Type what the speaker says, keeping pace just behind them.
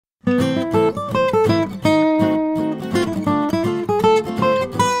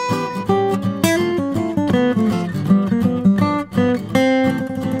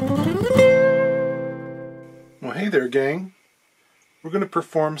We're going to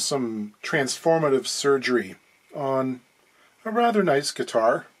perform some transformative surgery on a rather nice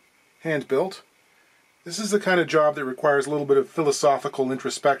guitar, hand-built. This is the kind of job that requires a little bit of philosophical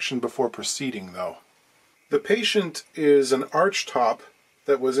introspection before proceeding, though. The patient is an archtop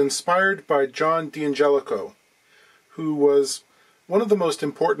that was inspired by John D'Angelico, who was one of the most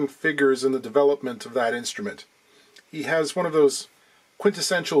important figures in the development of that instrument. He has one of those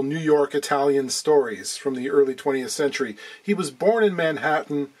quintessential New York Italian stories from the early 20th century. He was born in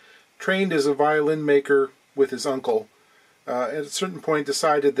Manhattan, trained as a violin maker with his uncle. At a certain point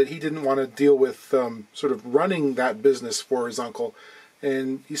decided that he didn't want to deal with sort of running that business for his uncle,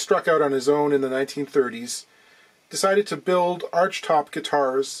 and he struck out on his own in the 1930s, decided to build archtop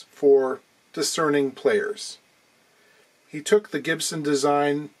guitars for discerning players. He took the Gibson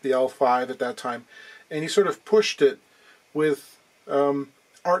design, the L5 at that time, and he sort of pushed it with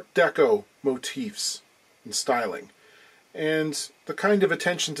Art Deco motifs and styling, and the kind of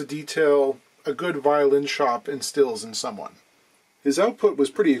attention to detail a good violin shop instills in someone. His output was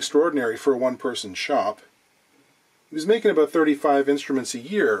pretty extraordinary for a one-person shop. He was making about 35 instruments a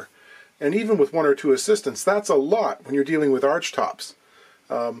year, and even with one or two assistants, that's a lot when you're dealing with archtops.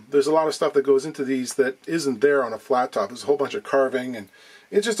 There's a lot of stuff that goes into these that isn't there on a flat top. There's a whole bunch of carving, and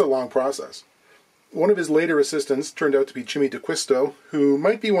it's just a long process. One of his later assistants turned out to be Jimmy DeQuisto, who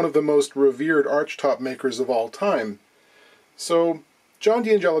might be one of the most revered archtop makers of all time. So John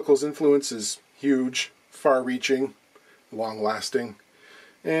D'Angelico's influence is huge, far-reaching, long-lasting,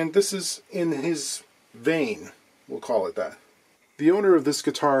 and this is in his vein, we'll call it that. The owner of this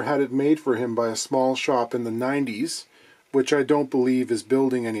guitar had it made for him by a small shop in the 90s, which I don't believe is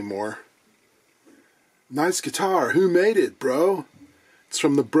building anymore. Nice guitar, who made it, bro? It's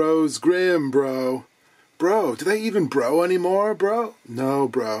from the Bros Grimm, bro. Bro, do they even bro anymore, bro? No,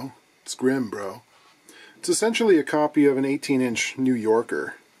 bro. It's Grimm, bro. It's essentially a copy of an 18-inch New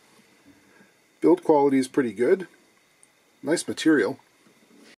Yorker. Build quality is pretty good. Nice material.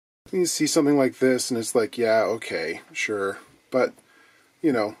 You see something like this and it's like, yeah, okay, sure. But,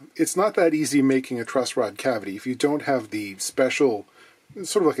 you know, it's not that easy making a truss rod cavity if you don't have the special,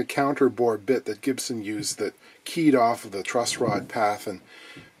 sort of like a counterbore bit that Gibson used that keyed off of the truss rod path and,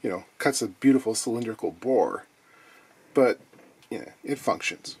 you know, cuts a beautiful cylindrical bore. But, yeah, it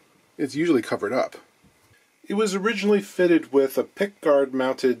functions. It's usually covered up. It was originally fitted with a pickguard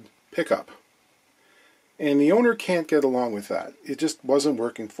mounted pickup. And the owner can't get along with that. It just wasn't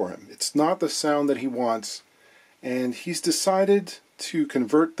working for him. It's not the sound that he wants. And he's decided to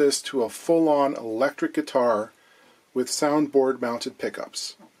convert this to a full-on electric guitar with soundboard mounted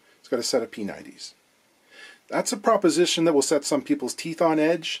pickups. It's got a set of P90s. That's a proposition that will set some people's teeth on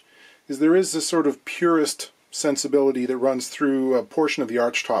edge, because there is this sort of purist sensibility that runs through a portion of the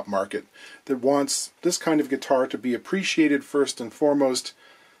archtop market that wants this kind of guitar to be appreciated first and foremost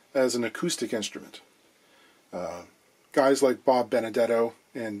as an acoustic instrument. Guys like Bob Benedetto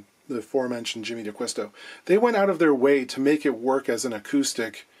and the aforementioned Jimmy DeQuisto, they went out of their way to make it work as an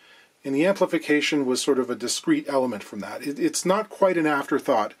acoustic, and the amplification was sort of a discrete element from that. It's not quite an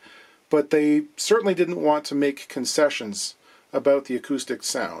afterthought, but they certainly didn't want to make concessions about the acoustic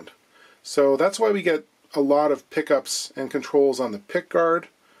sound. So that's why we get a lot of pickups and controls on the pickguard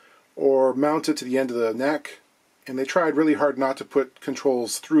or mounted to the end of the neck, and they tried really hard not to put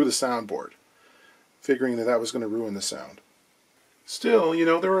controls through the soundboard, figuring that that was going to ruin the sound. Still, you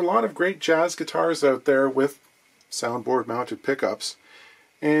know, there are a lot of great jazz guitars out there with soundboard mounted pickups,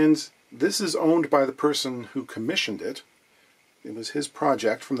 and this is owned by the person who commissioned it. It was his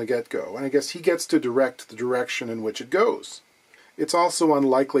project from the get-go, and I guess he gets to direct the direction in which it goes. It's also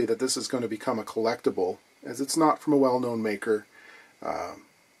unlikely that this is going to become a collectible, as it's not from a well-known maker.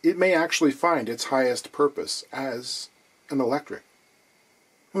 It may actually find its highest purpose as an electric.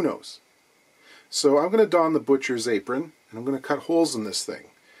 Who knows? So I'm going to don the butcher's apron, and I'm going to cut holes in this thing.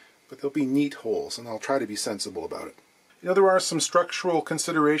 But they'll be neat holes, and I'll try to be sensible about it. You know, there are some structural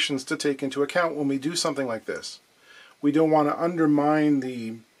considerations to take into account when we do something like this. We don't want to undermine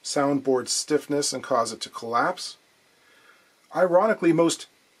the soundboard's stiffness and cause it to collapse. Ironically, most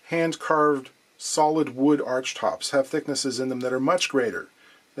hand-carved solid wood archtops have thicknesses in them that are much greater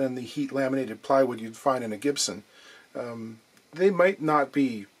than the heat-laminated plywood you'd find in a Gibson. They might not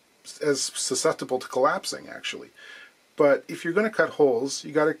be as susceptible to collapsing, actually. But if you're going to cut holes,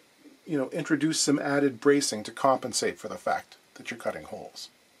 you got to, you know, introduce some added bracing to compensate for the fact that you're cutting holes.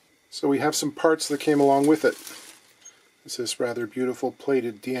 So we have some parts that came along with it. This is rather beautiful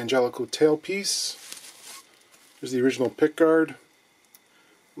plated D'Angelico tailpiece. There's the original pickguard.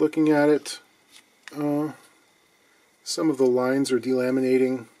 Looking at it, some of the lines are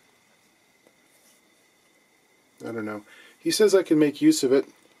delaminating. I don't know. He says I can make use of it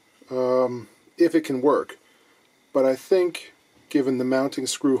if it can work, but I think given the mounting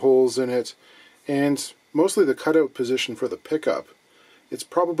screw holes in it and mostly the cutout position for the pickup, it's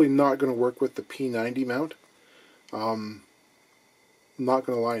probably not going to work with the P90 mount. Not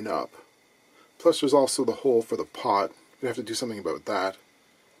going to line up. Plus there's also the hole for the pot. We have to do something about that.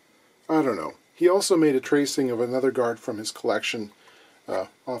 I don't know. He also made a tracing of another guard from his collection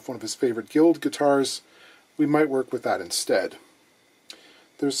off one of his favorite Guild guitars. We might work with that instead.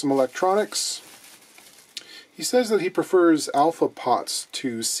 There's some electronics. He says that he prefers alpha pots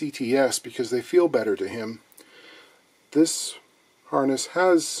to CTS because they feel better to him. This harness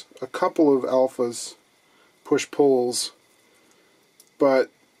has a couple of alphas, push-pulls,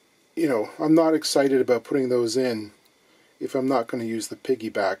 but, you know, I'm not excited about putting those in if I'm not going to use the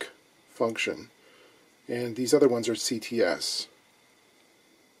piggyback function. And these other ones are CTS,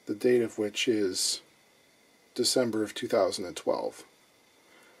 the date of which is December of 2012.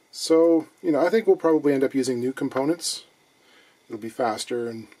 So, you know, I think we'll probably end up using new components. It'll be faster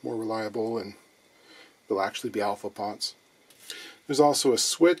and more reliable, and they'll actually be alpha pots. There's also a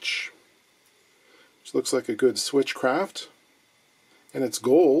switch, which looks like a good switchcraft, and it's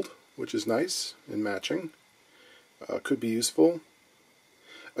gold, which is nice and matching. Could be useful,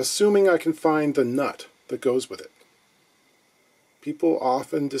 assuming I can find the nut that goes with it. People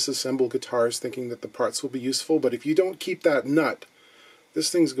often disassemble guitars thinking that the parts will be useful, but if you don't keep that nut, this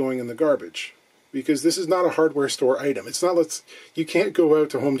thing's going in the garbage, because this is not a hardware store item. It's not, you can't go out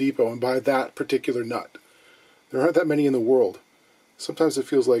to Home Depot and buy that particular nut. There aren't that many in the world. Sometimes it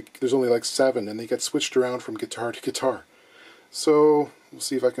feels like there's only like 7, and they get switched around from guitar to guitar. So we'll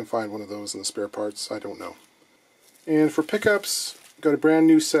see if I can find one of those in the spare parts. I don't know. And for pickups, got a brand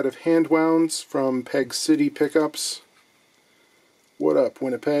new set of hand wounds from Peg City Pickups. What up,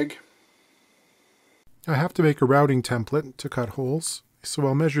 Winnipeg? I have to make a routing template to cut holes, so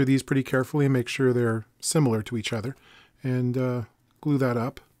I'll measure these pretty carefully and make sure they're similar to each other, and glue that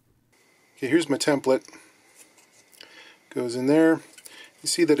up. Okay, here's my template. Goes in there. You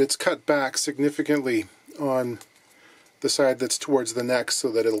see that it's cut back significantly on the side that's towards the neck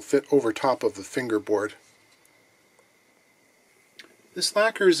so that it'll fit over top of the fingerboard. This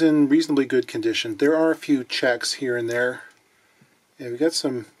lacquer's in reasonably good condition. There are a few checks here and there. And we've got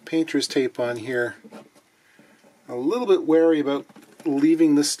some painter's tape on here. A little bit wary about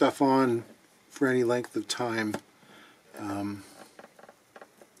leaving this stuff on for any length of time.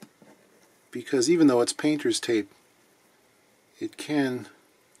 Because even though it's painter's tape, it can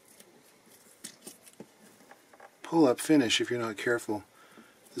pull up finish if you're not careful.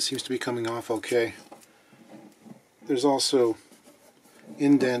 This seems to be coming off okay. There's also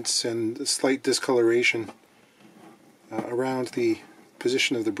indents and a slight discoloration around the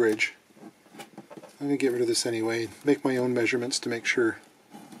position of the bridge. I'm going to get rid of this anyway, make my own measurements to make sure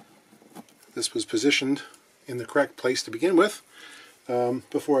this was positioned in the correct place to begin with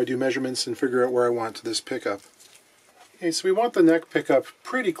before I do measurements and figure out where I want this pickup. Okay, so we want the neck pickup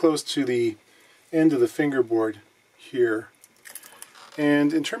pretty close to the end of the fingerboard here.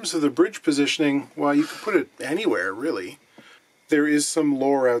 And in terms of the bridge positioning, well, you could put it anywhere, really. There is some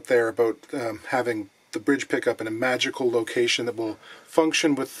lore out there about having the bridge pickup in a magical location that will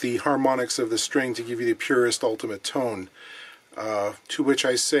function with the harmonics of the string to give you the purest ultimate tone. To which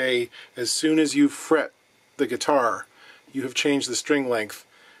I say, as soon as you fret the guitar, you have changed the string length,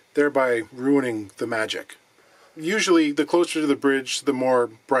 thereby ruining the magic. Usually, the closer to the bridge, the more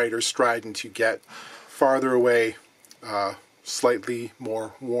bright or strident you get. Farther away, slightly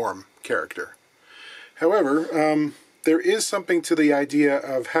more warm character. However, there is something to the idea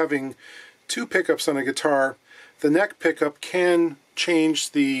of having 2 pickups on a guitar. The neck pickup can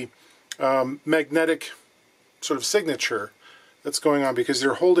change the magnetic sort of signature that's going on because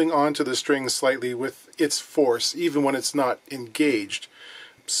they're holding on to the string slightly with its force, even when it's not engaged.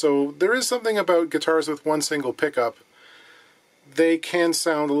 So there is something about guitars with one single pickup. They can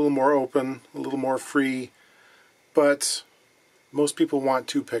sound a little more open, a little more free, but most people want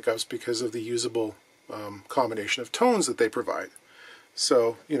 2 pickups because of the usable combination of tones that they provide.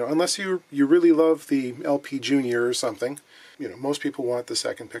 So, you know, unless you really love the LP Junior or something, you know, most people want the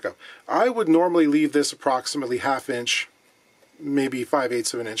second pickup. I would normally leave this approximately 1/2 inch, maybe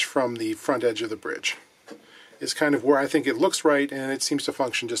 5/8 of an inch from the front edge of the bridge. It's kind of where I think it looks right, and it seems to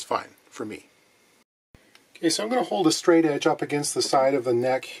function just fine for me. Okay, so I'm going to hold a straight edge up against the side of the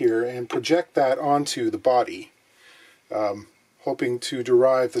neck here and project that onto the body, hoping to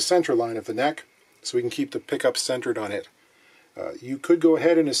derive the center line of the neck so we can keep the pickup centered on it. You could go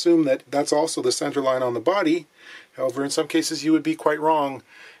ahead and assume that that's also the center line on the body. However, in some cases you would be quite wrong,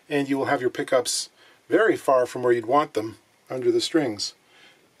 and you will have your pickups very far from where you'd want them, under the strings.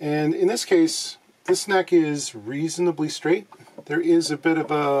 And in this case, this neck is reasonably straight. There is a bit of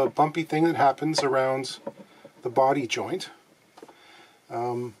a bumpy thing that happens around the body joint.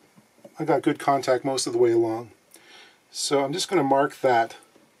 I got good contact most of the way along. So I'm just going to mark that.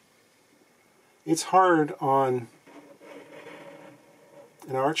 It's hard on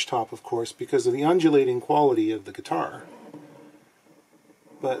an arch top, of course, because of the undulating quality of the guitar.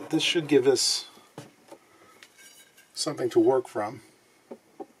 But this should give us something to work from.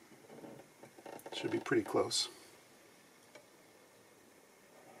 Should be pretty close.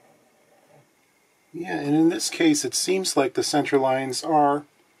 Yeah, and in this case it seems like the center lines are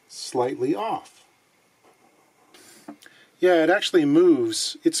slightly off. Yeah, it actually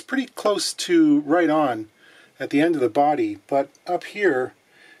moves. It's pretty close to right on at the end of the body, but up here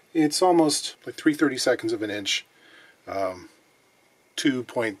it's almost like 3/32 of an inch,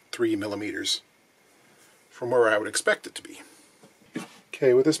 2.3 millimeters from where I would expect it to be.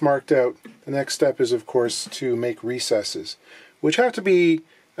 Okay, with this marked out, the next step is, of course, to make recesses, which have to be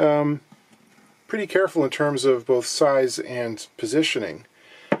pretty careful in terms of both size and positioning.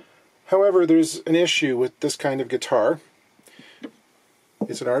 However, there's an issue with this kind of guitar.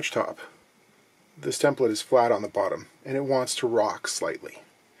 It's an arch top. This template is flat on the bottom, and it wants to rock slightly.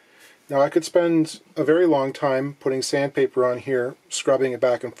 Now, I could spend a very long time putting sandpaper on here, scrubbing it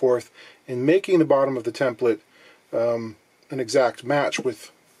back and forth, and making the bottom of the template an exact match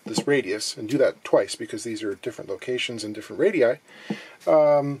with this radius, and do that twice because these are different locations and different radii.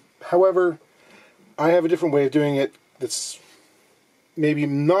 However, I have a different way of doing it that's maybe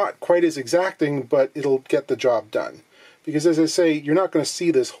not quite as exacting, but it'll get the job done. Because as I say, you're not going to see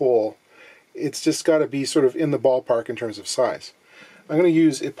this hole. It's just got to be sort of in the ballpark in terms of size. I'm going to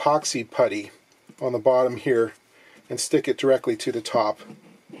use epoxy putty on the bottom here and stick it directly to the top.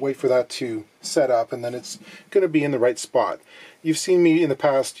 Wait for that to set up, and then it's going to be in the right spot. You've seen me in the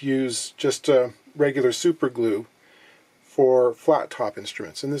past use just regular super glue for flat top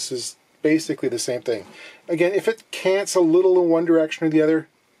instruments, and this is basically the same thing. Again, if it cants a little in one direction or the other,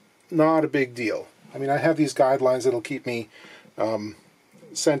 not a big deal. I mean, I have these guidelines that'll keep me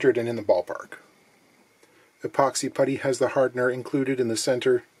centered and in the ballpark. Epoxy putty has the hardener included in the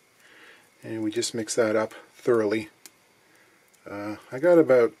center, and we just mix that up thoroughly. I got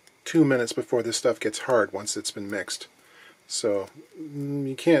about 2 minutes before this stuff gets hard once it's been mixed. So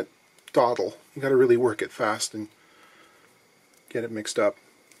you can't dawdle. You got to really work it fast and get it mixed up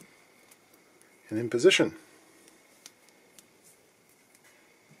and in position.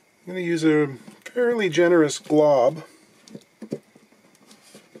 I'm going to use a fairly generous glob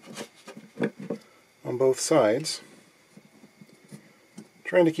on both sides,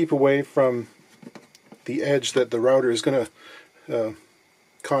 trying to keep away from the edge that the router is going to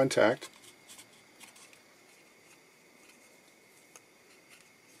contact.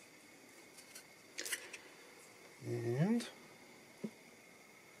 And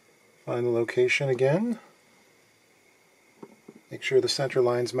find the location again. Make sure the center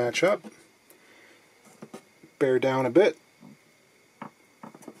lines match up. Bear down a bit.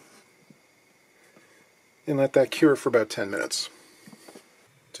 And let that cure for about 10 minutes.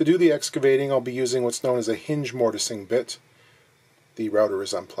 To do the excavating, I'll be using what's known as a hinge mortising bit. The router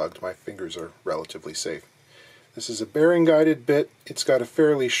is unplugged. My fingers are relatively safe. This is a bearing guided bit. It's got a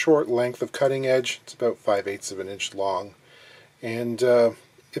fairly short length of cutting edge. It's about 5/8 of an inch long. And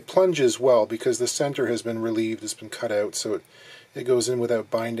it plunges well because the center has been relieved, it's been cut out, so it goes in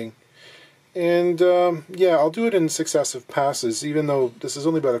without binding. And yeah, I'll do it in successive passes. Even though this is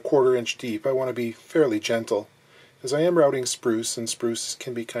only about a 1/4 inch deep, I want to be fairly gentle, because I am routing spruce, and spruce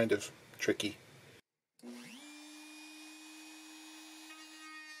can be kind of tricky.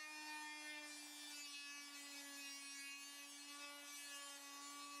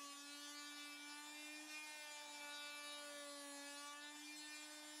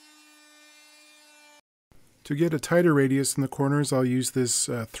 To get a tighter radius in the corners, I'll use this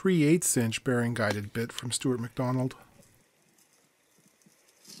 3/8 inch bearing guided bit from Stuart McDonald.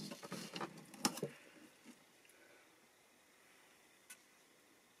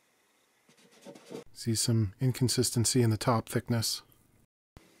 See some inconsistency in the top thickness.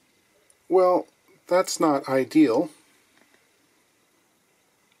 Well, that's not ideal.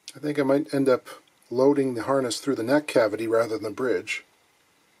 I think I might end up loading the harness through the neck cavity rather than the bridge.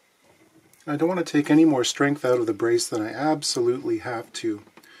 I don't want to take any more strength out of the brace than I absolutely have to.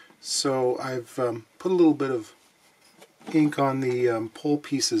 So I've put a little bit of ink on the pole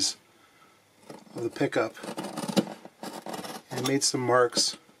pieces of the pickup and made some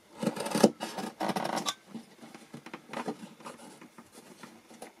marks.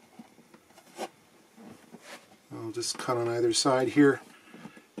 I'll just cut on either side here.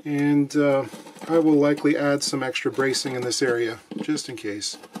 And I will likely add some extra bracing in this area, just in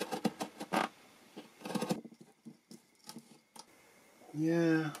case.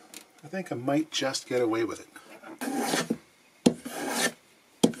 Yeah, I think I might just get away with it.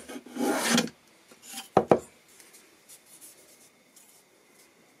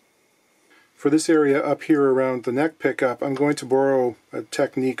 For this area up here around the neck pickup, I'm going to borrow a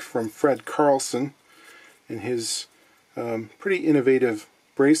technique from Fred Carlson and his pretty innovative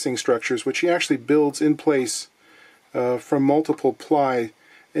bracing structures, which he actually builds in place from multiple ply.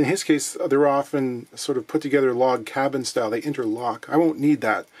 In his case, they're often sort of put together log cabin style. They interlock. I won't need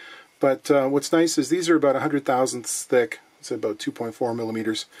that. But what's nice is these are about 100 thousandths thick. It's about 2.4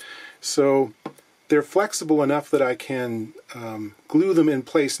 millimeters. So they're flexible enough that I can glue them in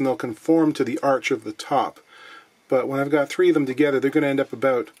place and they'll conform to the arch of the top. But when I've got 3 of them together, they're going to end up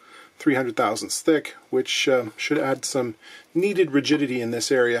about 300 thousandths thick, which should add some needed rigidity in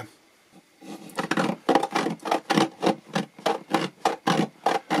this area.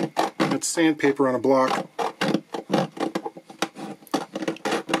 It's sandpaper on a block.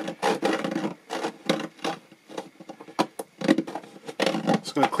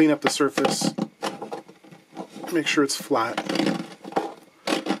 Just going to clean up the surface. Make sure it's flat.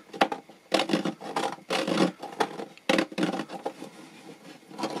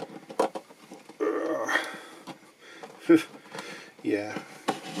 Yeah.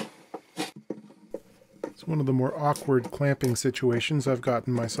 It's one of the more awkward clamping situations I've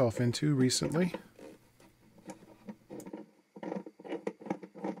gotten myself into recently.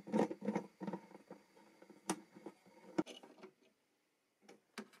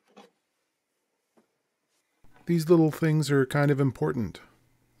 These little things are kind of important.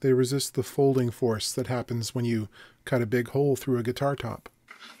 They resist the folding force that happens when you cut a big hole through a guitar top.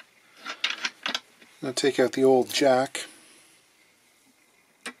 Now take out the old jack.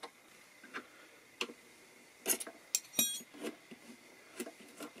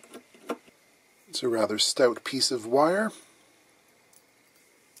 It's a rather stout piece of wire.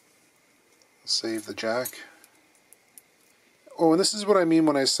 Save the jack. Oh, and this is what I mean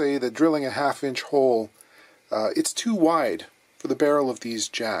when I say that drilling a 1/2 inch hole, it's too wide for the barrel of these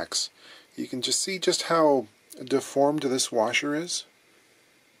jacks. You can just see just how deformed this washer is.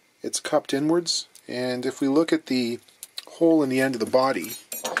 It's cupped inwards, and if we look at the hole in the end of the body,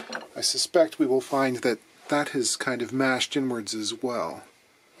 I suspect we will find that that has kind of mashed inwards as well.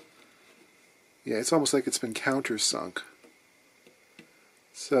 Yeah, it's almost like it's been countersunk.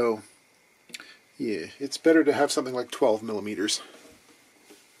 So, yeah, it's better to have something like 12 millimeters.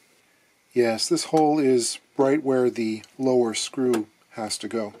 Yes, this hole is right where the lower screw has to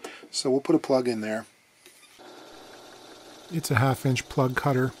go. So we'll put a plug in there. It's a 1/2 inch plug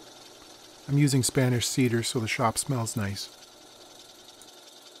cutter. I'm using Spanish cedar so the shop smells nice.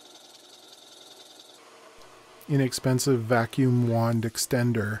 Inexpensive vacuum wand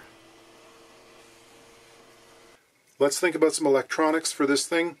extender. Let's think about some electronics for this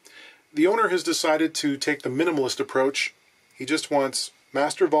thing. The owner has decided to take the minimalist approach. He just wants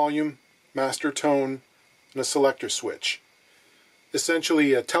master volume, master tone, and a selector switch.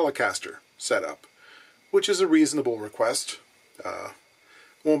 Essentially a Telecaster setup, which is a reasonable request.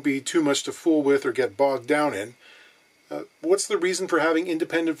 Won't be too much to fool with or get bogged down in. What's the reason for having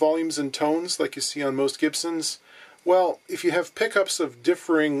independent volumes and tones like you see on most Gibsons? Well, if you have pickups of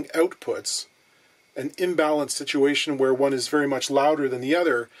differing outputs, an imbalanced situation where one is very much louder than the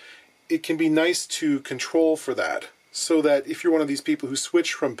other, it can be nice to control for that, so that if you're one of these people who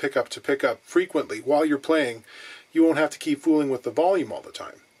switch from pickup to pickup frequently while you're playing, you won't have to keep fooling with the volume all the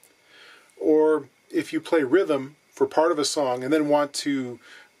time. Or if you play rhythm for part of a song and then you want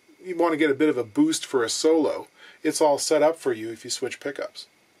to get a bit of a boost for a solo, it's all set up for you if you switch pickups.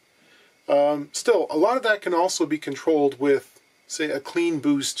 Still, a lot of that can also be controlled with, say, a clean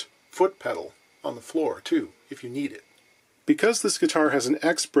boost foot pedal on the floor too, if you need it. Because this guitar has an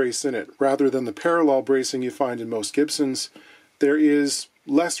X brace in it rather than the parallel bracing you find in most Gibsons, there is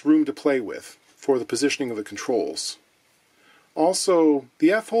less room to play with for the positioning of the controls. Also,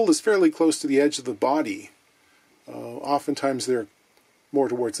 the F-hole is fairly close to the edge of the body. Oftentimes they're more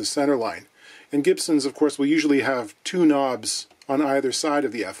towards the center line. And Gibsons, of course, will usually have 2 knobs on either side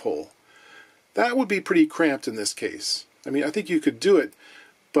of the F-hole. That would be pretty cramped in this case. I mean, I think you could do it,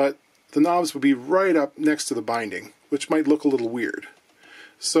 but the knobs would be right up next to the binding, which might look a little weird.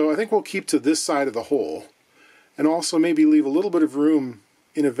 So I think we'll keep to this side of the hole, and also maybe leave a little bit of room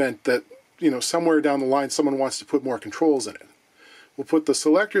in event that, you know, somewhere down the line someone wants to put more controls in it. We'll put the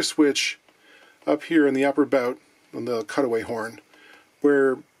selector switch up here in the upper bout on the cutaway horn,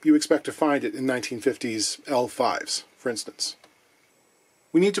 where you expect to find it in 1950s L5s, for instance.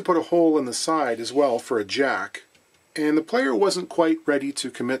 We need to put a hole in the side as well for a jack, and the player wasn't quite ready to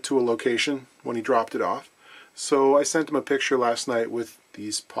commit to a location when he dropped it off, so I sent him a picture last night with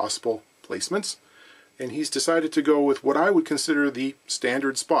these possible placements, and he's decided to go with what I would consider the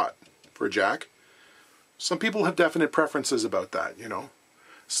standard spot for a jack. Some people have definite preferences about that, you know.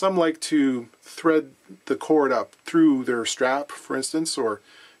 Some like to thread the cord up through their strap, for instance, or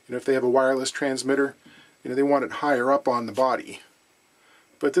if they have a wireless transmitter, they want it higher up on the body.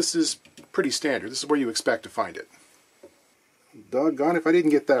 But this is pretty standard. This is where you expect to find it. Doggone if I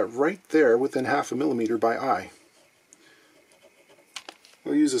didn't get that right there within 0.5 millimeter by eye.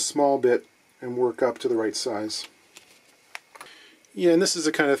 I'll use a small bit and work up to the right size. Yeah, and this is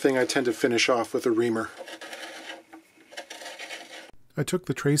the kind of thing I tend to finish off with a reamer. I took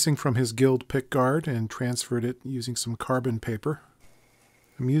the tracing from his Guild pickguard and transferred it using some carbon paper.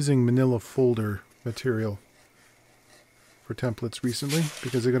 I'm using manila folder material for templates recently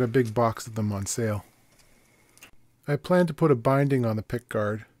because I got a big box of them on sale. I plan to put a binding on the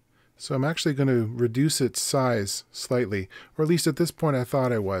pickguard, so I'm actually going to reduce its size slightly, or at least at this point I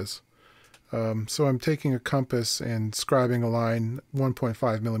thought I was. So I'm taking a compass and scribing a line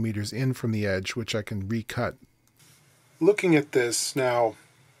 1.5 millimeters in from the edge, which I can recut. Looking at this now,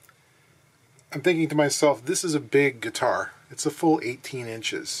 I'm thinking to myself, this is a big guitar. It's a full 18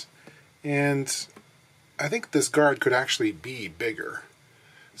 inches. And I think this guard could actually be bigger.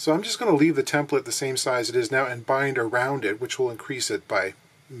 So I'm just going to leave the template the same size it is now and bind around it, which will increase it by 1.5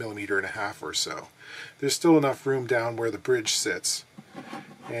 millimeters or so. There's still enough room down where the bridge sits.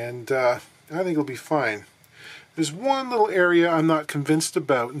 And I think it'll be fine. There's one little area I'm not convinced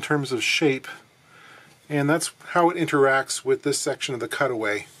about in terms of shape, and that's how it interacts with this section of the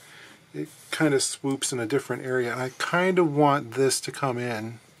cutaway. It kind of swoops in a different area, and I kind of want this to come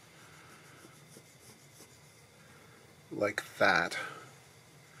in like that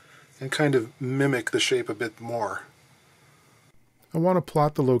and kind of mimic the shape a bit more. I want to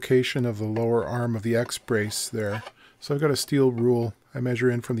plot the location of the lower arm of the X brace there. So I've got a steel rule. I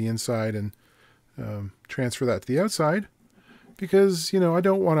measure in from the inside and transfer that to the outside because, I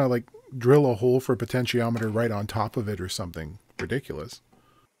don't want to drill a hole for a potentiometer right on top of it or something ridiculous.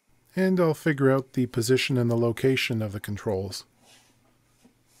 And I'll figure out the position and the location of the controls.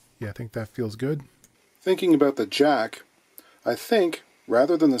 Yeah, I think that feels good. Thinking about the jack, I think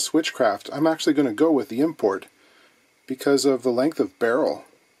rather than the Switchcraft, I'm actually going to go with the import because of the length of barrel.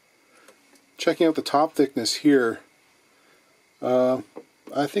 Checking out the top thickness here,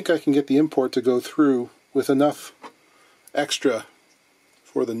 I think I can get the import to go through with enough extra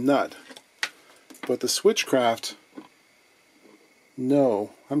for the nut. But the Switchcraft,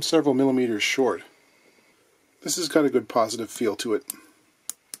 no, I'm several millimeters short. This has got a good positive feel to it.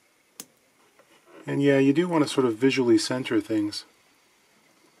 And yeah, you do want to sort of visually center things.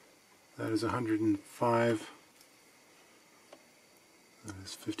 That is 105. That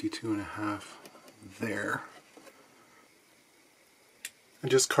is 52.5 there. And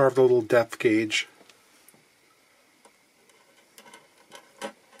just carved a little depth gauge.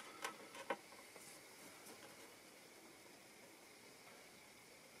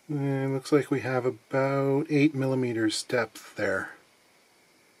 And it looks like we have about 8 millimeters depth there.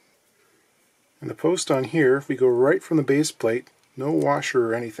 And the post on here, if we go right from the base plate, no washer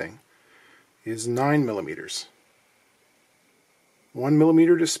or anything, is 9 millimeters. 1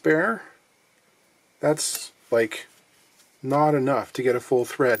 millimeter to spare. That's not enough to get a full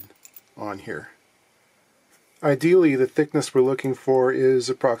thread on here. Ideally, the thickness we're looking for is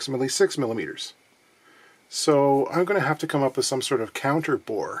approximately 6 millimeters. So I'm going to have to come up with some sort of counter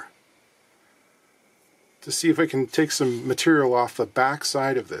bore to see if I can take some material off the back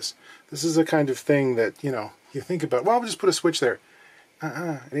side of this. This is the kind of thing that, you think about, well, I'll just put a switch there.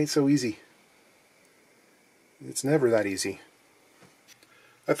 It ain't so easy. It's never that easy.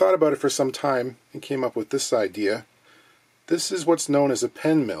 I thought about it for some time and came up with this idea. This is what's known as a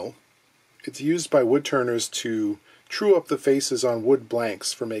pen mill. It's used by woodturners to true up the faces on wood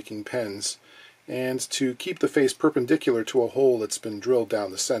blanks for making pens and to keep the face perpendicular to a hole that's been drilled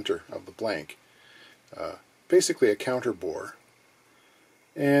down the center of the blank. Basically a counter bore.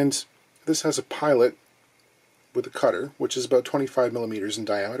 And this has a pilot with a cutter, which is about 25 millimeters in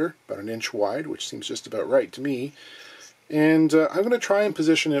diameter, about 1 inch wide, which seems just about right to me. And I'm going to try and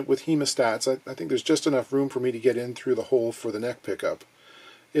position it with hemostats. I think there's just enough room for me to get in through the hole for the neck pickup.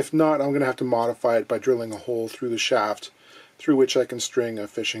 If not, I'm going to have to modify it by drilling a hole through the shaft through which I can string a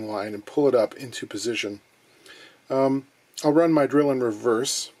fishing line and pull it up into position. I'll run my drill in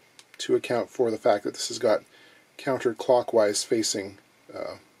reverse to account for the fact that this has got counterclockwise facing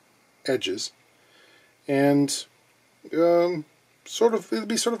edges. And it'll be sort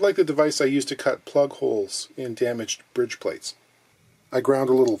of like the device I use to cut plug holes in damaged bridge plates. I ground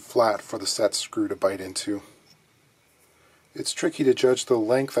a little flat for the set screw to bite into. It's tricky to judge the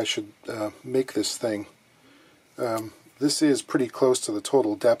length I should make this thing. This is pretty close to the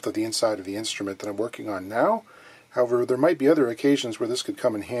total depth of the inside of the instrument that I'm working on now. However, there might be other occasions where this could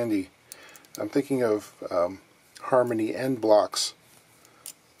come in handy. I'm thinking of Harmony end blocks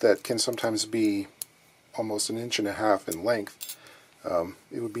that can sometimes be almost 1.5 inches in length.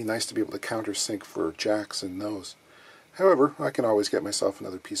 It would be nice to be able to countersink for jacks in those. However, I can always get myself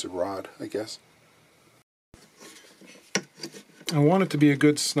another piece of rod, I guess. I want it to be a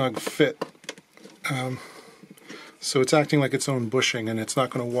good snug fit. So it's acting like its own bushing and it's not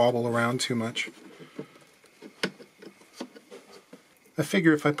going to wobble around too much. I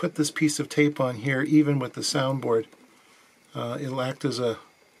figure if I put this piece of tape on here, even with the soundboard, it'll act as a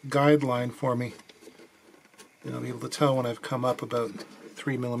guideline for me. And I'll be able to tell when I've come up about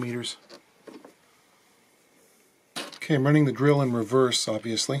 3 millimeters. Okay, I'm running the drill in reverse,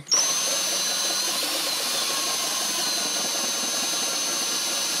 obviously.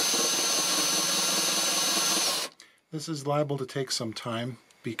 This is liable to take some time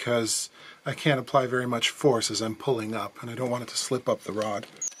because I can't apply very much force as I'm pulling up, and I don't want it to slip up the rod.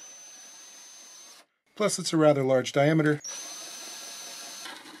 Plus it's a rather large diameter.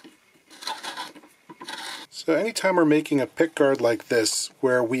 So anytime we're making a pickguard like this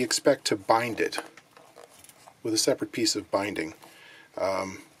where we expect to bind it with a separate piece of binding,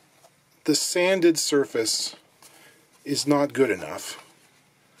 the sanded surface is not good enough.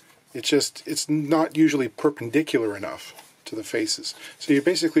 It's not usually perpendicular enough to the faces. So you're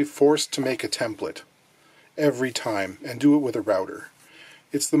basically forced to make a template every time and do it with a router.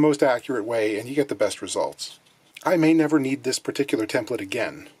 It's the most accurate way and you get the best results. I may never need this particular template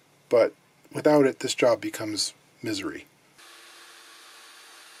again, but without it this job becomes misery.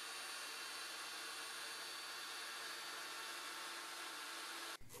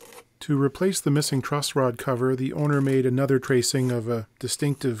 To replace the missing truss rod cover, the owner made another tracing of a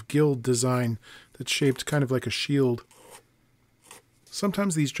distinctive guild design that's shaped kind of like a shield.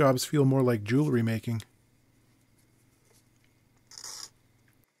 Sometimes these jobs feel more like jewelry making.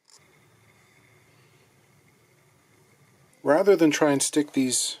 Rather than try and stick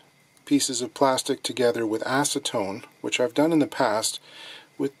these pieces of plastic together with acetone, which I've done in the past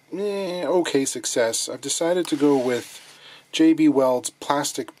with okay success, I've decided to go with J.B. Weld's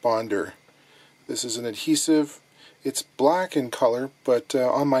Plastic Bonder. This is an adhesive. It's black in color, but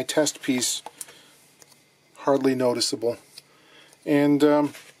on my test piece, hardly noticeable. And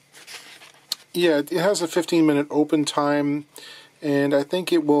yeah, it has a 15-minute open time, and I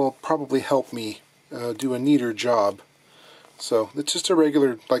think it will probably help me do a neater job. So it's just a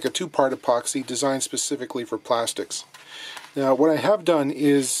regular, like a 2-part epoxy designed specifically for plastics. Now what I have done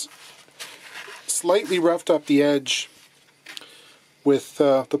is slightly roughed up the edge with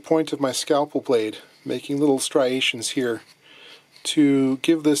the point of my scalpel blade, making little striations here to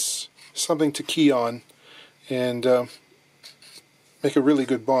give this something to key on and make a really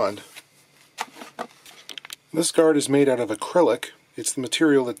good bond. This guard is made out of acrylic. It's the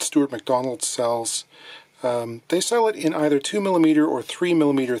material that Stuart McDonald sells. They sell it in either 2mm or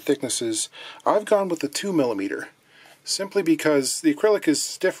 3mm thicknesses. I've gone with the 2mm, simply because the acrylic is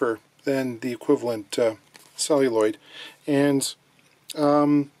stiffer than the equivalent celluloid, and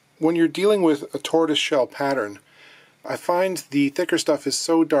when you're dealing with a tortoiseshell pattern, I find the thicker stuff is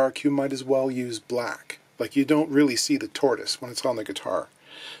so dark you might as well use black. Like you don't really see the tortoise when it's on the guitar.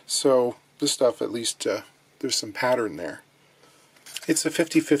 So this stuff, at least there's some pattern there. It's a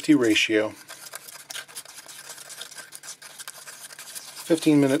 50-50 ratio.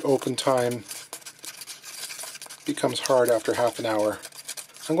 15-minute open time becomes hard after half an hour.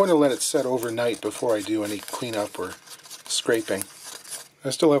 I'm going to let it set overnight before I do any cleanup or scraping. I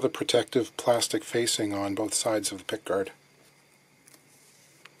still have the protective plastic facing on both sides of the pickguard.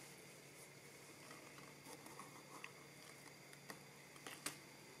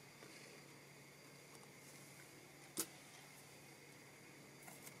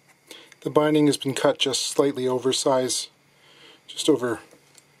 The binding has been cut just slightly oversized, just over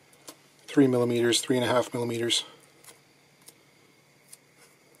 3mm, 3.5mm.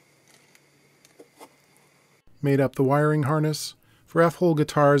 Made up the wiring harness. For F-hole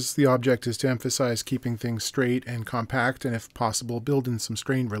guitars, the object is to emphasize keeping things straight and compact, and if possible, build in some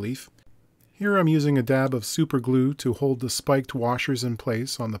strain relief. Here I'm using a dab of super glue to hold the spiked washers in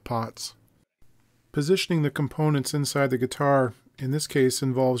place on the pots. Positioning the components inside the guitar, in this case,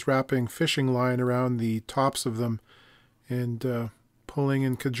 involves wrapping fishing line around the tops of them and pulling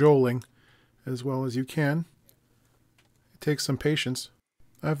and cajoling as well as you can. It takes some patience.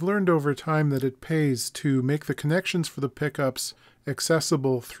 I've learned over time that it pays to make the connections for the pickups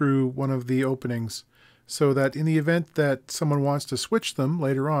accessible through one of the openings, so that in the event that someone wants to switch them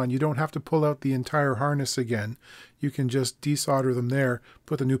later on, you don't have to pull out the entire harness again. You can just desolder them there,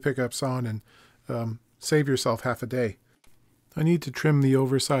 put the new pickups on, and save yourself half a day. I need to trim the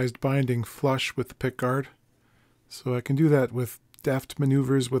oversized binding flush with the pickguard, so I can do that with deft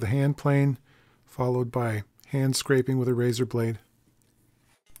maneuvers with a hand plane, followed by hand scraping with a razor blade.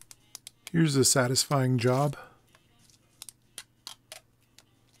 Here's a satisfying job.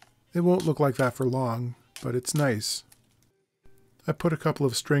 It won't look like that for long, but it's nice. I put a couple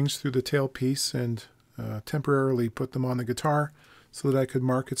of strings through the tailpiece and temporarily put them on the guitar so that I could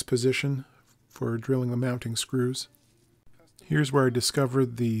mark its position for drilling the mounting screws. Here's where I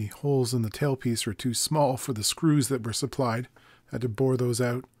discovered the holes in the tailpiece are too small for the screws that were supplied. I had to bore those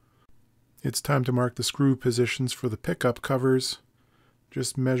out. It's time to mark the screw positions for the pickup covers,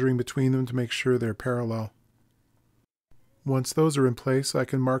 just measuring between them to make sure they're parallel. Once those are in place, I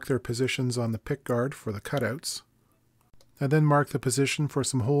can mark their positions on the pickguard for the cutouts. I then mark the position for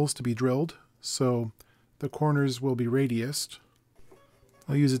some holes to be drilled, so the corners will be radiused.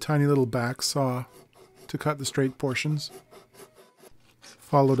 I'll use a tiny little back saw to cut the straight portions,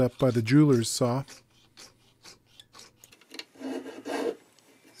 followed up by the jeweler's saw.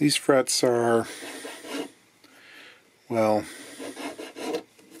 These frets are, well,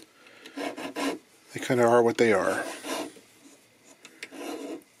 they kind of are what they are.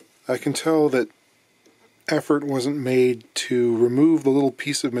 I can tell that effort wasn't made to remove the little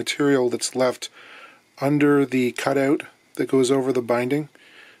piece of material that's left under the cutout that goes over the binding.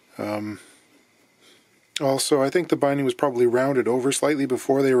 Also, I think the binding was probably rounded over slightly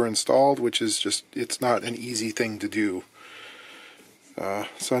before they were installed, which is just, it's not an easy thing to do.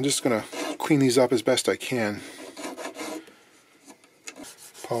 So I'm just going to clean these up as best I can.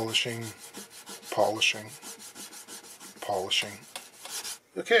 Polishing, polishing, polishing.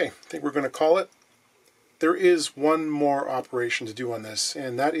 Okay, I think we're going to call it. There is one more operation to do on this,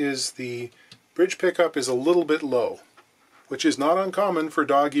 and that is the bridge pickup is a little bit low, which is not uncommon for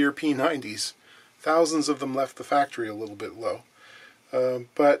dog-ear P90s. Thousands of them left the factory a little bit low.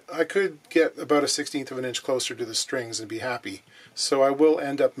 But I could get about a 1/16 of an inch closer to the strings and be happy. So I will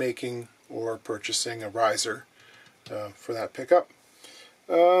end up making or purchasing a riser for that pickup.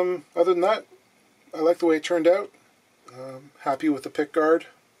 Other than that, I like the way it turned out. Happy with the pickguard.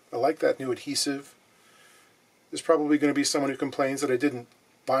 I like that new adhesive. There's probably going to be someone who complains that I didn't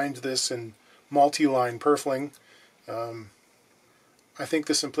bind this in multi-line purfling. I think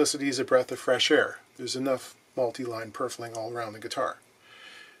the simplicity is a breath of fresh air. There's enough multi-line purfling all around the guitar.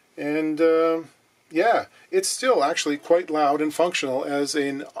 And yeah, it's still actually quite loud and functional as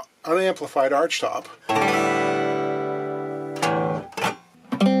an unamplified archtop.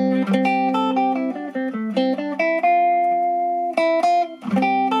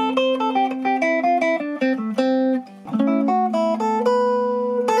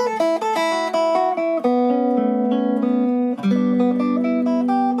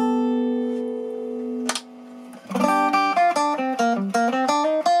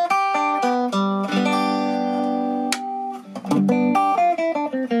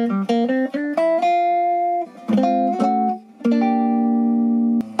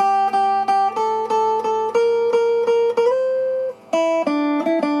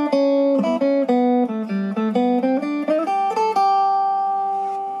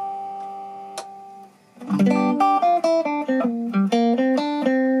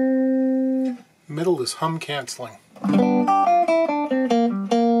 Middle is hum canceling.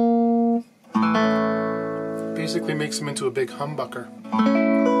 Basically makes them into a big humbucker.